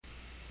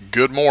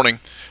Good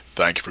morning.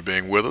 Thank you for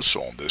being with us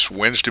on this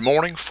Wednesday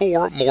morning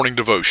for Morning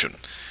Devotion.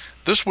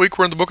 This week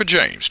we're in the book of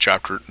James,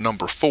 chapter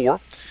number 4,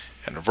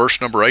 and in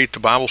verse number 8 the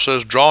Bible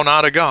says, "Draw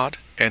nigh to God,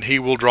 and he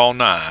will draw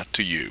nigh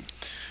to you."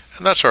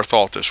 And that's our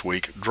thought this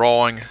week,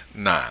 drawing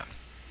nigh.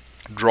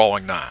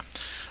 Drawing nigh.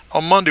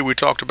 On Monday we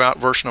talked about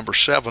verse number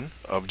 7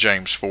 of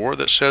James 4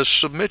 that says,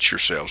 "Submit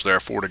yourselves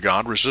therefore to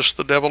God, resist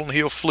the devil, and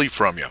he'll flee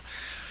from you."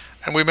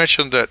 And we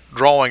mentioned that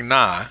drawing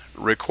nigh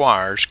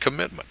requires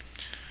commitment.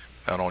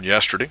 And on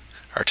yesterday,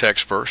 our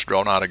text verse,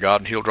 "Draw nigh to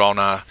God, and he'll draw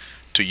nigh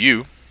to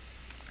you,"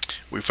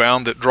 we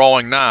found that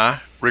drawing nigh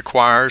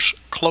requires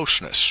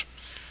closeness.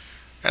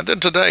 And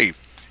then today,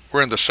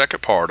 we're in the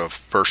second part of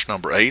verse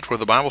number 8, where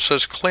the Bible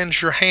says,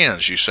 "Cleanse your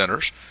hands, you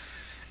sinners,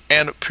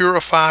 and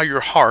purify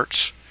your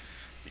hearts,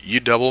 you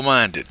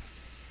double-minded."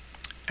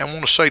 And I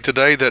want to say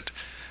today that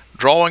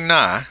drawing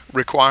nigh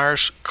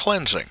requires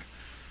cleansing.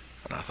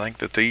 And I think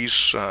that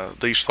these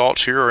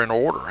thoughts here are in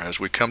order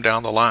as we come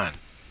down the line.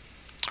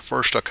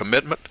 First, a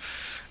commitment,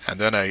 and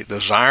then a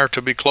desire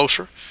to be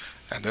closer,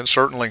 and then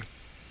certainly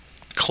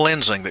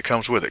cleansing that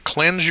comes with it.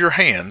 Cleanse your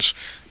hands,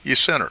 you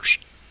sinners.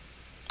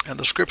 And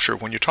the scripture,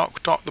 when you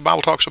the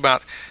Bible talks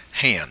about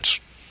hands.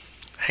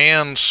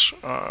 Hands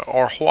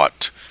are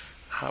what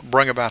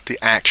bring about the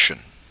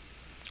action.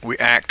 We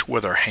act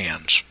with our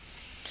hands.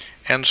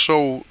 And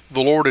so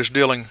the Lord is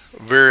dealing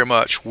very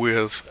much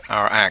with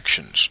our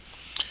actions.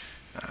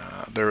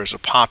 There is a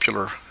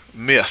popular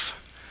myth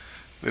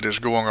that is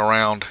going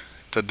around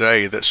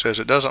today that says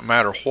it doesn't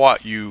matter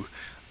what you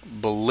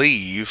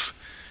believe,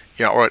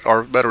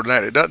 or better than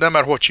that, it doesn't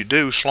matter what you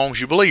do as long as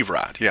you believe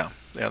right. Yeah,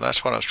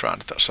 that's what I was trying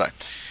to say.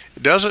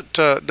 It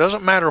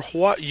doesn't matter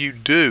what you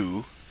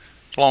do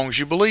as long as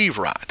you believe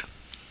right.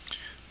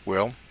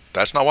 Well,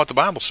 that's not what the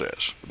Bible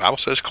says. The Bible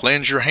says,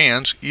 "Cleanse your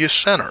hands, you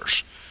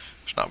sinners."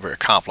 It's not very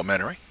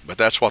complimentary, but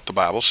that's what the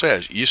Bible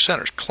says. You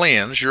sinners,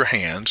 cleanse your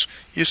hands,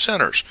 you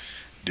sinners.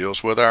 It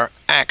deals with our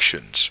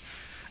actions.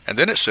 And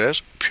then it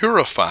says,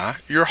 "Purify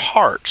your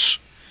hearts,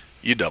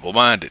 you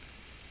double-minded."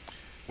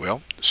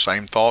 Well, the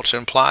same thoughts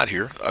implied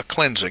here, a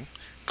cleansing.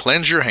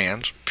 Cleanse your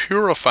hands,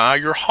 purify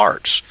your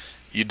hearts,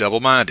 you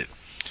double-minded.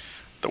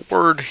 The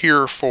word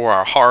here for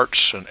our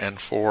hearts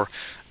and for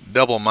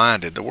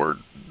double-minded, the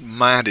word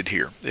minded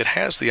here, it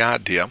has the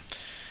idea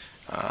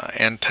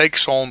and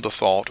takes on the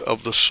thought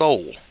of the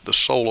soul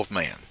of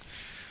man.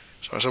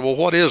 So I said, well,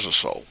 what is a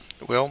soul?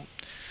 Well,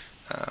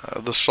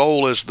 the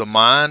soul is the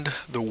mind,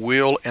 the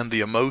will, and the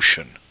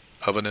emotion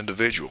of an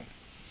individual.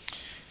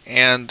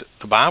 And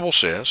the Bible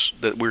says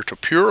that we're to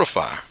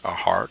purify our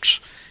hearts,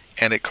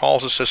 and it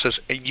says,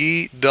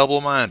 "Ye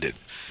double-minded."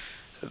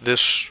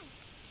 This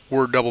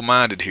word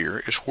double-minded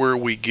here is where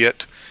we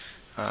get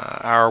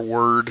our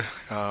word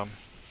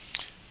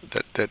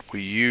that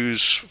we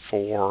use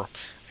for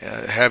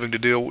having to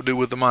do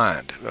with the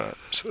mind,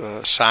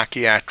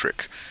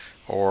 psychiatric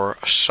or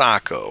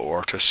psycho,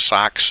 or to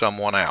psych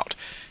someone out.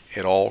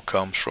 It all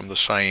comes from the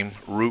same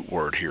root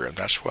word here, and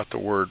that's what the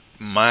word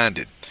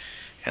minded.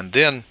 And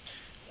then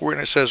when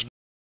it says